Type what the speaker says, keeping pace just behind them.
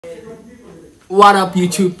What up,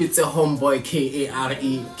 YouTube? It's a homeboy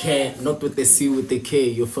K-A-R-E, not with the C, with the K,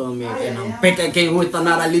 you feel me? And I'm back again with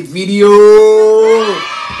another lit video. And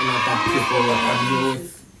I got people what I'm here with.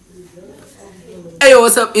 Hey,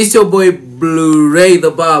 what's up? It's your boy Blu-ray the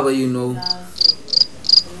barber, you know.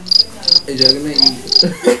 Hey, you're gonna eat.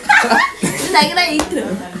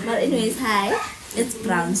 But anyways, hi, it's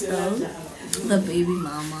Brownstone, the baby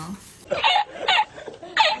mama.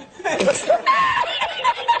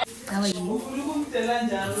 How are you?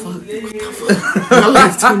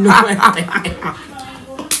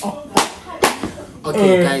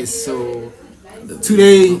 Okay, guys, so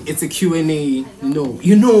today it's a Q&A.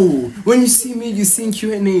 You know, when you see me, you sing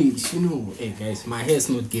Q&As. You know, hey guys, my hair's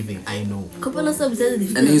not giving. I know.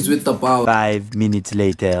 And he's with the power. 5 minutes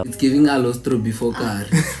later. It's giving alostro before car.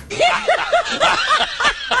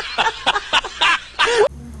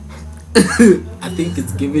 I think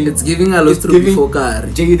it's giving alostro before car.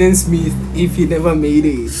 Jaden Smith if he never made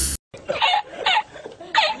it.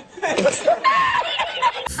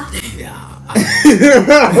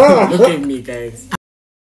 Look at me, guys.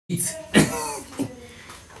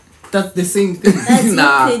 That's the same thing.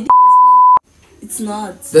 Nah. It's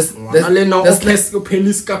not. That's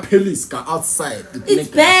Peliska outside. It's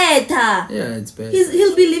better. Yeah, it's better.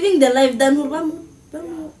 He'll be living the life than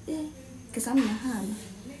because I'm not.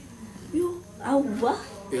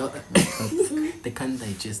 They can't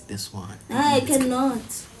digest this one. I cannot.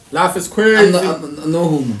 Life is crazy. No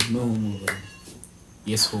homo.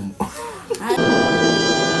 Yes, homo.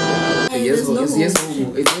 Yes,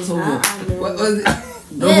 homo. It's homo. What was it?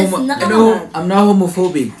 No yes, homo. No. I'm not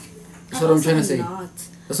homophobic. That's what I'm trying to say. Not.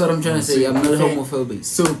 That's what I'm trying to say. I'm not homophobic.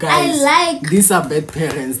 So guys, I these are bad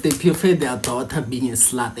parents. They prefer their daughter being a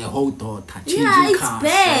slut, their whole daughter. Changing it's cars,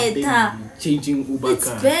 better. Changing Uber It's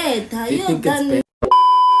cars. better. They think it's better.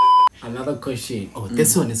 Another question. Oh,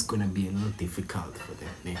 this one is gonna be a little difficult for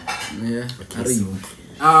them. Yeah. Okay, so,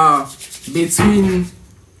 between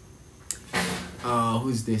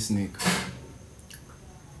who's this Nick?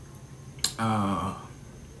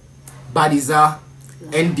 Badiza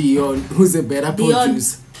and Dion, who's a better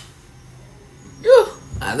producer?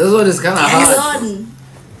 This one is kind of hard. Dion.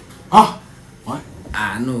 What?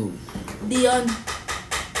 No. Dion.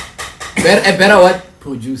 Better what?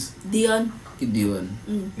 Produce. Dion. Dion.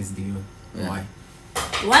 It's Dion. Yeah. Why?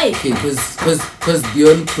 Why? Okay, because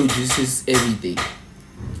Dion produces everything.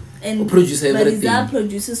 And produce everything. Bariza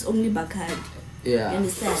produces only Bacardi. Yeah. You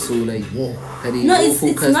understand? So like, No, it's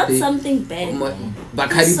not something bad.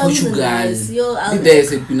 Bacardi Portugal.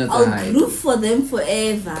 I'll groove for them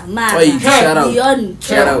forever. Man, Oi, shout out. Dion.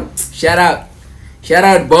 Shout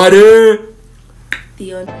out, buddy.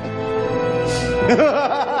 Dion.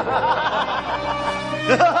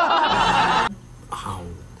 How?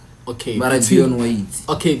 Okay. Dion White.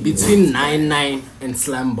 Okay, between 99 and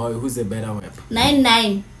Slam Boy, who's a better rapper?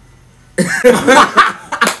 99.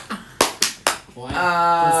 Why?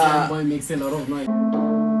 Slam Boy makes a lot of noise.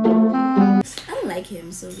 I don't like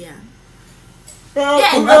him, so yeah.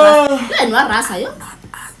 And what Rasa, yo?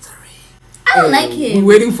 I don't like him.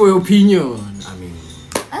 We're waiting for your opinion. I mean,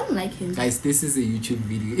 I don't like him. guys, this is a YouTube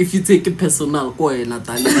video. If you take it personal, go ahead,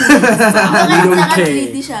 Natalia. We don't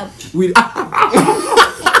care.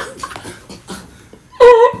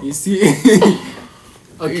 You see?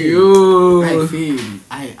 Okay. Yo. I feel.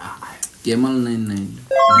 Kemal 99.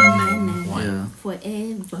 99. Yeah.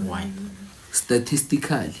 Forever. Why?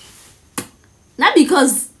 Statistically. Not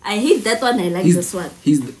because I hate that one, I like this one.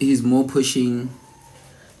 He's more pushing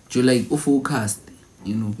to like forecast,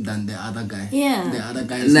 you know, Than the other guy. Yeah. The other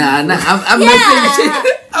guy is I'm not saying shit.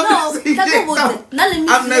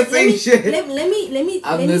 I'm not saying shit. Let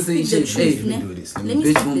me speak the truth. Let me do this. Let me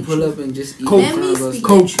Bitch speak won't the pull truth. up and just eat. Let me speak the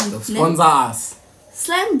Coke. truth. Sponsor us.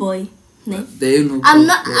 Slime boy. Ne? There no I'm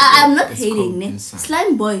not hating, Coke ne? inside.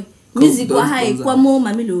 Slime boy. Music don't wa high sponsor. kwa more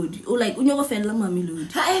Mamelodi. Or like unyogo fella Mamelodi.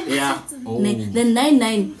 Yeah. Oh. Ne? Then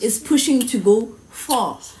 99 is pushing to go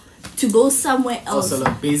far. To go somewhere else. So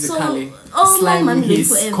like basically, so, Slime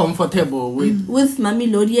is comfortable with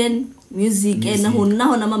Mamelodian music and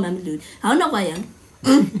hona Mamelodi. How na kwa yang?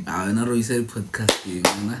 I know you said podcasting,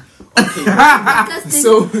 man.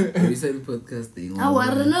 So You said podcasting. I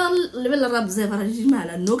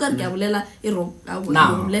no ka ke bolela e wrong.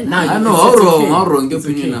 now I know how wrong your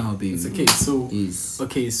opinion now, baby. it's okay. So Yes.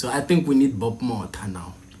 okay, so I think we need Bob Mortar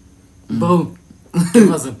now. Bob, give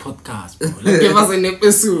us a podcast, bro. Like, give us an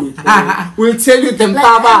episode. We'll tell you them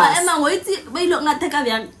babas.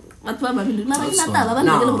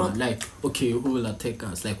 Like, okay, who will attack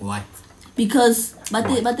us? Like, why? Because but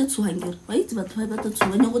it's hungry. Why it's but it's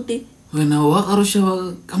when you go When I walk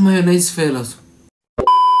around, come here, nice fellas.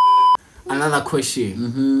 Another question.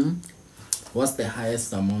 Mm-hmm. What's the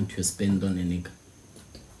highest amount you spend on a nigga?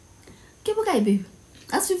 Ke bokae babe?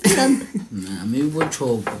 That's 50 rand. Nah, maybe what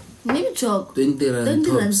chalk. Maybe chalk. 20 rand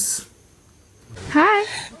 20 rand. tops. 50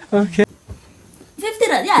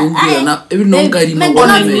 rand. Yeah. 20 rand. Now, even no Babe, carry man, no On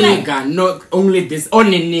a Not me. nigga, not only this. On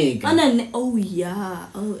a nigga. Oh yeah.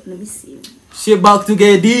 Oh, let me see. She back to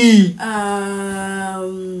get D.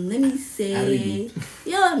 Let me say.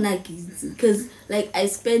 Yeah, Nike. Because like I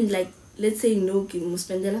spend like, let's say no, you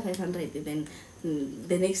spend 500 and then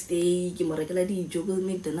the next day you regular job will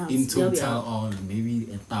make the In total, or maybe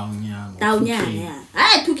 1,000. Down, yeah.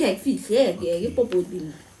 I took a fish, yeah, you pop would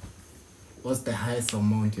be. What's the highest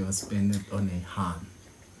amount you have spent on a hand?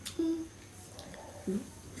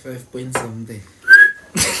 5 point something.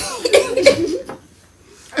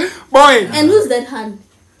 Boy! And who's that hand?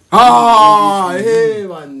 Ah, hey,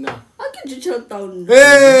 man. How can you shut down?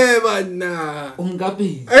 Hey, man.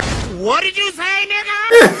 Umgapi. What did you say, nigga?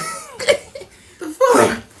 The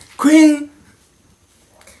fuck? Queen.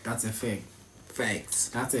 That's a fact. Facts.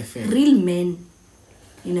 That's a fact. Real men,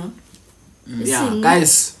 you know? Yeah, Listen,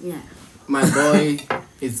 guys, Yeah. my boy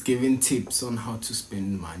is giving tips on how to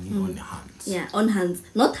spend money on hands. Yeah, on hands.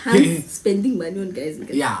 Not hands spending money on guys.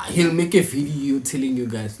 Yeah, he'll make a video telling you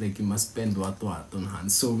guys like you must spend what on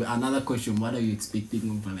hands. So another question, what are you expecting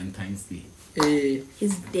on Valentine's Day?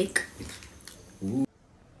 His dick.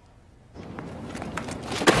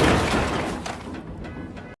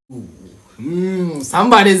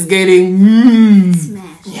 Somebody's getting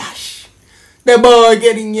Smash. yash. The boy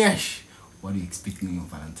getting yash. What are you expecting on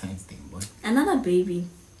Valentine's Day, boy? Another baby.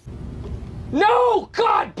 No!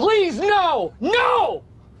 God, please, no! No!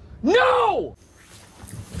 No!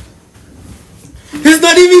 He's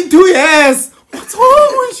not even 2 years. What's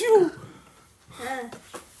wrong with you?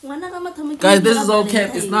 Guys, this is all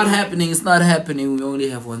cap. It's not happening. It's not happening. We only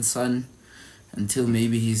have one son. Until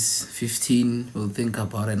maybe he's 15, we'll think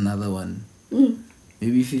about another one.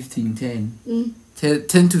 Maybe 15, 10. 10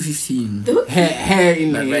 to 15. Hair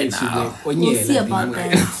in Not the right hair. now. We'll see about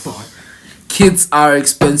that. Kids are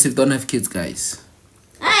expensive. Don't have kids, guys.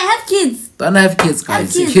 I have kids. Don't have kids,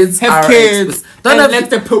 guys. Have kids. Kids Have are kids. expensive. Don't And have let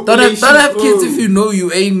the don't have population kids grow. if you know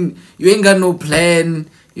you ain't got no plan.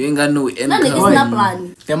 You ain't got no None is income. not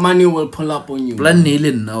plan. The money will pull up on you. Plan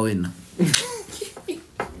nailing now, in.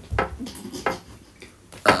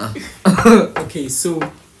 Okay, so,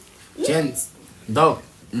 gents, dog.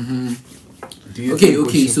 Do you Okay, think we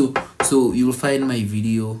okay. should- So you will find my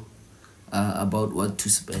video about what to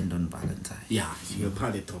spend on Valentine. yeah, you'll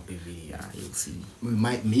probably top a video. Yeah, you'll see.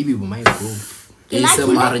 Maybe we might go. Esa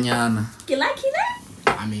Mariana. You like it?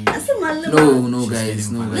 I mean, No,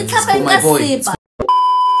 guys, no, guys. Let's It's have for my boy. a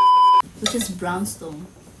which is brownstone.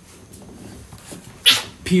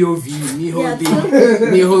 POV, me Yeah,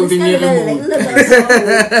 holding, me holding your remote.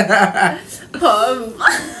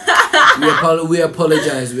 We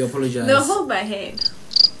apologize. We apologize. No, hold my hand.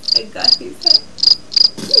 I got his hand.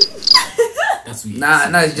 That's weird.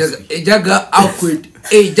 Nah, it's just got awkward.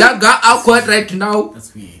 Hey, just got awkward right now.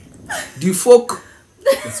 That's weird. The fuck.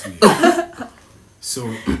 That's weird.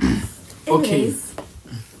 So, okay. Anyways,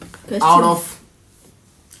 question. Out of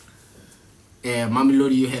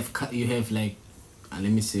Mamelodi, you have like, let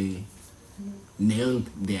me say, nailed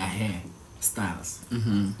their hair styles.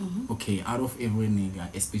 Okay, out of every nigga,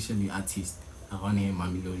 especially artists around here in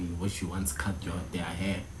Mamelodi, which you once cut their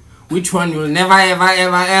hair, which one will never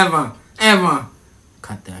ever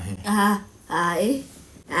cut their hair?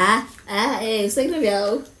 Say no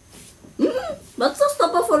bjao. But so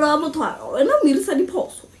stop for la motho a no mirisa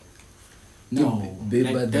diphoso. No, Babe,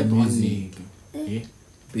 like the that one music. nigga.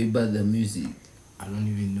 Baby, the music. I don't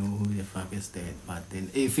even know who the fuck is that, but then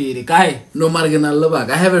if the guy, No, Margana Lobak.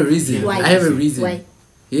 I have a reason. Why? I have a reason. Why?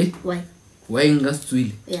 Eh? Why? Why in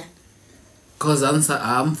Gastwil? Yeah. Cause I'm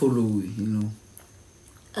following, you know.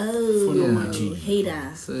 Follow my Oh, G.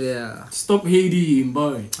 hater. So yeah. Stop hating,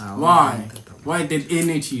 boy. Why? Why that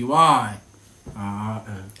energy? Why?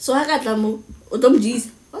 So I got them. Odom G's.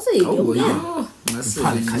 What's it? Oh Yeah. yeah. That's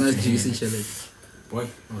nice juicy challenge. Boy,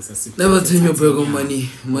 I was a sip. Never turn your back on money.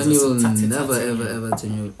 Money will Tatty, never tatty. ever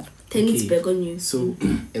turn your. Ten minutes Okay. back on you. So,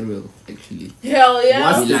 It will actually. Hell yeah.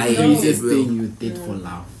 what's the Like, craziest bro. thing you did for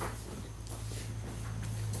love?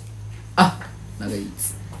 Nagai.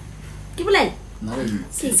 Keep it like.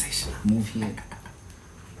 Nagai. Move here.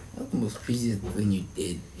 That's the most craziest thing you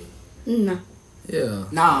did. No. Yeah.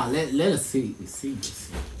 Nah, let us see. See. This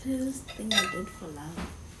thing I did for love.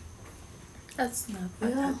 That's not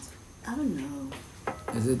Yeah. I don't know.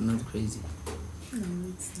 Is it not crazy? No,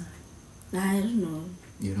 it's not. I don't know.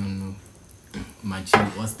 You don't know. My chick,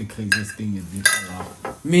 what's the craziest thing you did for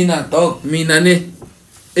love? Mina dog, Mina ne.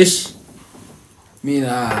 Ish.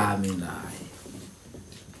 Mina.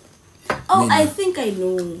 Oh, I think I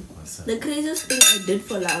know. The craziest thing I did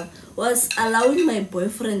for love was allowing my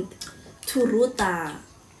boyfriend to rota.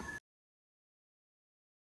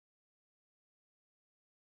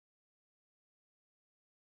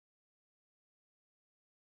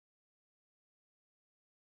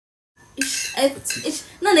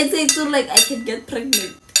 No, next day it's sort of like I can get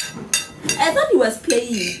pregnant. I thought he was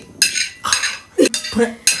playing.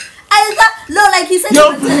 I thought, no, like he said he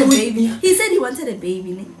wanted a baby. He said he wanted a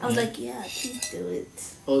baby. I was like, yeah, please do it.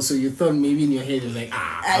 Oh, so you thought maybe in your head you're like,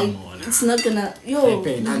 come on. It's not gonna, yo,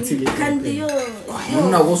 until it can't happen. yo.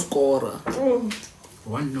 I'm not gonna score.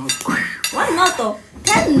 One not. One not,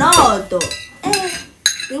 10 not.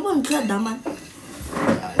 They won't try that man.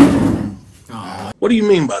 What do you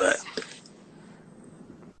mean by that?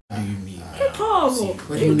 What do you mean?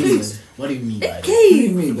 What do you mean? What do you mean?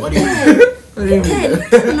 What do you mean? What do you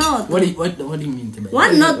mean? Not. What do you mean?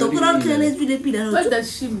 One not. What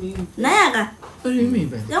does she mean? Nayaga. What do you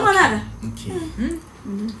mean? Okay.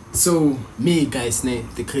 So me guys,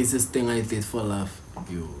 the craziest thing I did for love,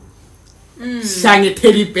 yo. Shang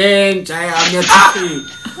teddy bear, jaya,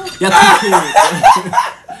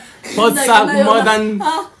 Hot sauce,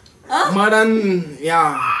 modern,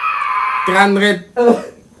 yeah, 300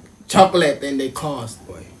 chocolate, and they cost,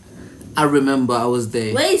 boy. I remember I was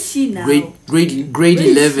there. Where is she now? Grade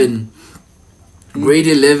 11. Grade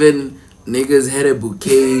 11, niggas had a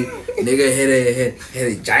bouquet. Nigga had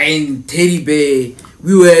a giant teddy bear.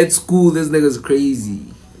 We were at school. This nigga's crazy,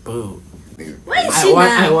 bro. Where is she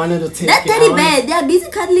now? I wanted to take that teddy bear. They are busy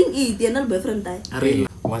cuddling it. They're not boyfriend die.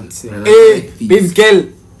 Once. Hey, baby girl.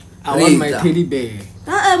 I want my teddy bear.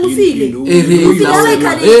 You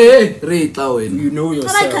know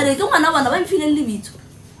yourself.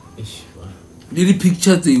 Little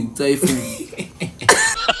picture to you, Typhoon.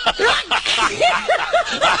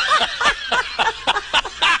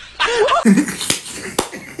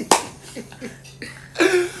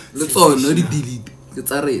 Let's all not delete.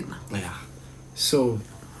 It's a rain. Yeah. So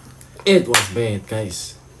it was bad,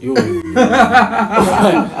 guys. Yo.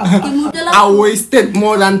 I wasted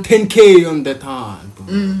more than 10K on that time.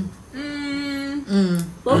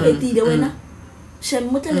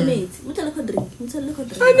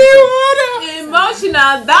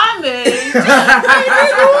 Emotional damage. I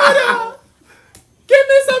need water. Give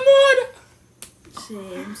me some water.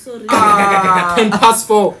 I'm sorry. 10 past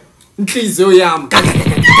 4. Please, oh yeah.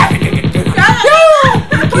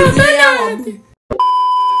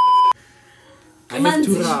 I have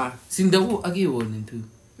to run. Sindabu agi one too.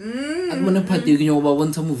 I'm gonna put you over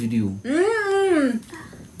one some video.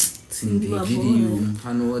 Video.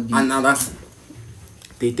 Another.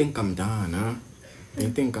 They think I'm done, huh? They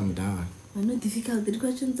think I'm done. I know difficult. The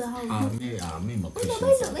questions are hard. Me, my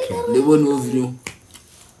questions are okay. They won't know video.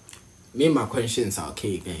 Me, my questions are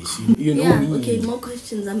okay, guys. You know me. Okay, more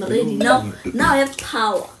questions. I'm ready. Now I have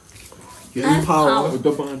power. You have power.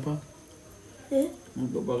 Yeah.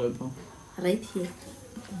 Right here.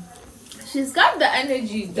 She's got the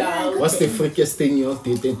energy down. What's the freakiest thing you have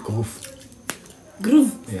did at groove?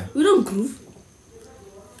 Groove? Yeah. We don't groove.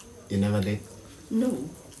 You never did? No.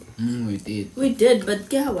 We did. We did, but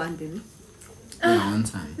get her one, baby. Yeah, one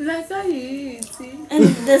time. That's how you eat. And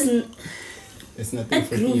there's nothing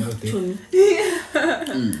freaky out there.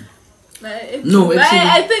 No, actually,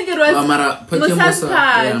 I think it was Musa's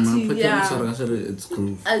party. Yeah. It's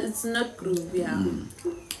groove. It's not groove, yeah.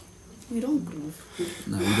 We don't groove.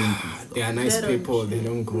 No, we don't groove. They are nice people, they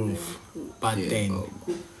don't groove. But Yeah, then,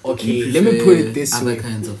 but okay, let me put it this other way.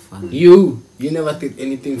 kinds of fun. You never did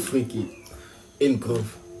anything freaky in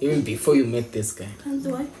groove, even before you met this guy. And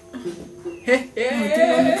why?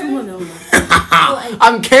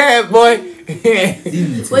 I'm care, boy.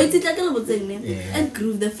 Wait, and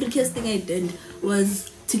groove, the freakiest thing I did was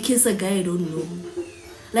to kiss a guy I don't know.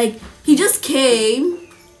 Like, he just came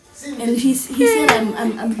and he said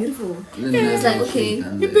I'm beautiful. And I was like, okay,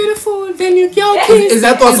 You're beautiful, then you can't kiss. Is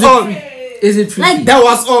that what's on? Is it freaky? Like, That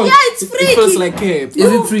was on. yeah, it's freaky. It feels like hey, Is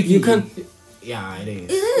it freaky? You can't. Yeah, it is.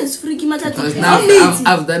 it is freaky. Because now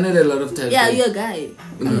I've done it a lot of times. Yeah, you're a guy.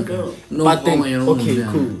 I'm a girl. No, But then, no, okay,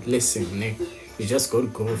 cool. Listen, Nick. You just go to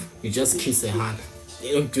groove. You just kiss a hand.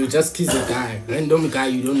 You just kiss a guy. Random guy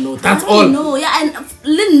you don't know. That's all. No, yeah, and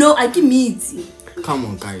no, I can meet. Come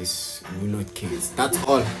on, guys. We're not kids. That's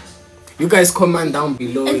all. You guys comment down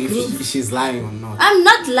below if she's lying or not. I'm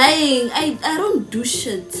not lying. I don't do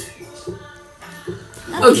shit.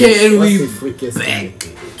 Okay, and What's we the freakiest thing you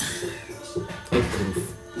did? At groove.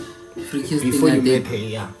 freakiest Before thing you I met did her,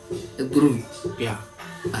 yeah. A group. Yeah.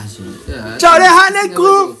 Yeah. Charlie Honey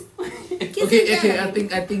group. Okay. I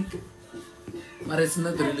think. But it's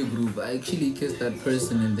not really group. I actually kissed that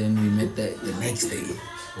person and then we met the next day.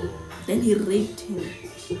 Then he raped him.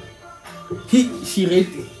 She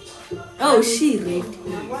raped him. Oh, she raped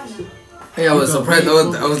him. Hey, I was surprised. I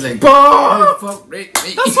was like, fuck, rape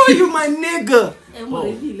me. that's why you my nigga.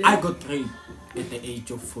 Oh, I got raped at the age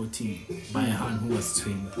of 14 by a hand who was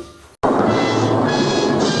 20.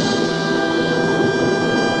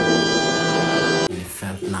 It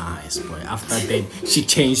felt nice, boy. After that, she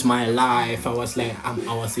changed my life. I was like,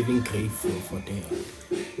 I was even grateful for that.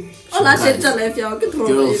 Oh, that's it.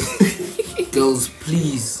 Girls,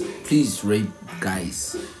 please rape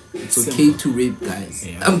guys. It's okay to rape guys.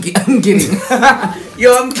 Yeah. I'm kidding.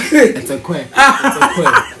 Yo, I'm kidding. It's a quack. It's a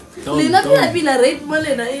quack. No,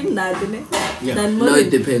 it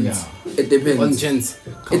depends. Yeah. It depends. On gents.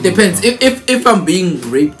 It depends. If I'm being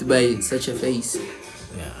raped by such a face.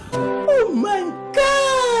 Yeah. Oh my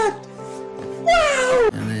God! Wow!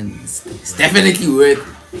 And then it's definitely worth.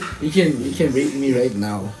 You can rape me right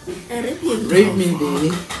now. Rape me,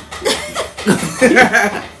 baby.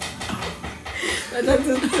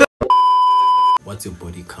 What's your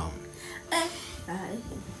body count?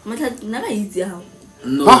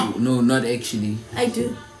 No, not actually. I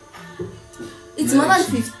do. It's more than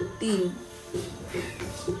 15.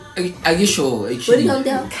 Are you sure? Actually. So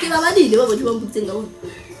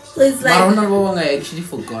it's like. I actually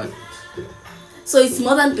forgot. So it's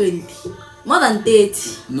more than 20. More than 30.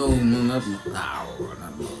 No, not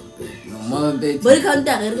more than 30. Body count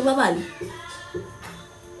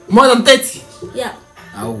More than 30? Yeah.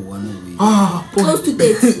 I want to wait. Ah, boy. Close to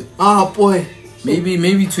 30. Ah, boy.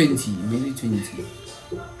 Maybe 20. Maybe 20.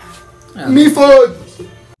 Me for.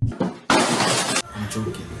 I'm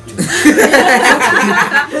joking.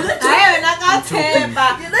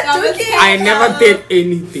 I never did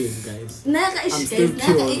anything, guys. I'm still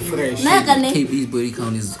pure and fresh. KB's body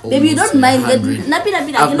count is almost Baby, you don't mind. 100.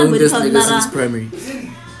 I've known this nigga since primary.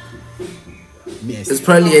 Yes. It's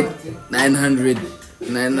probably at 900,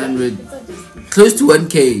 close to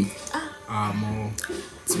 1K. More.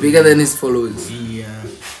 It's bigger than his followers. Yeah.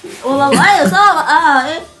 Nah,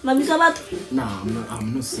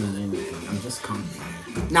 I'm not saying anything. I'm just counting.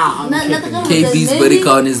 Nah, I'm kidding. KB's body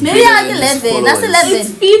count is bigger than his followers. That's 11. It's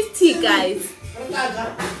 50, guys.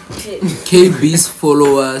 KB's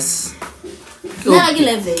followers.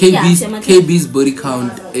 KB's body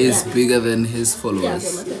count is bigger than his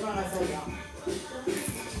followers.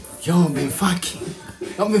 Yo, been fucking.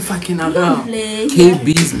 Don't be fucking around.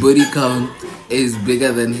 KB's body count is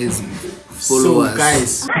bigger than his followers. So,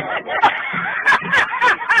 guys.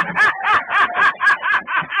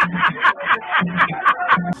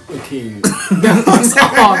 Okay. That was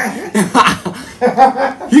hard.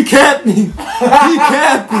 He kept me. He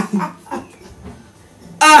kept me.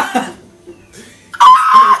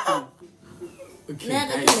 Okay,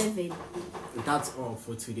 guys. That's all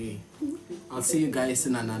for today. I'll see you guys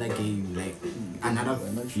in another game, like another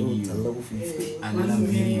video. Another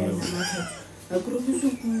video.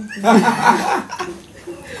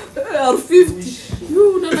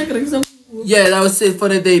 Yeah, that was it for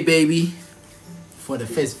the day, baby. For the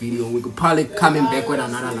first video, we could probably coming back with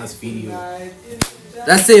another last video.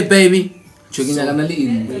 That's it, baby.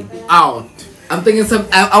 Out. I'm thinking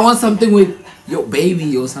I want something with your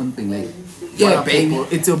baby or something like. Yeah, baby.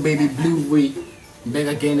 It's your baby Blue. We back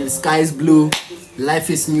again. The sky is blue. Life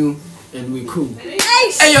is new, and we cool.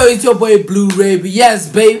 Hey yo, it's your boy Blueray. Yes,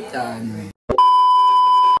 babe.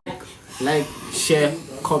 Like, share,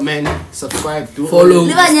 comment, subscribe, do follow.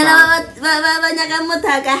 Hey,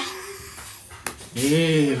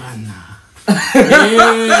 Vanna.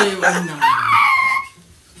 Hey, Vanna.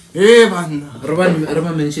 Hey, Vanna.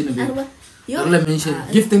 Roman mention a bit. Roman mention.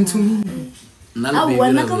 Give them to me. Nala baby.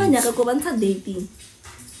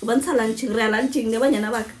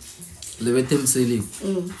 Let them say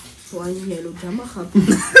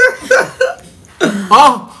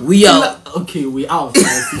Oh, we out. Okay, we out.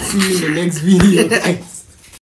 See you in the next video, guys.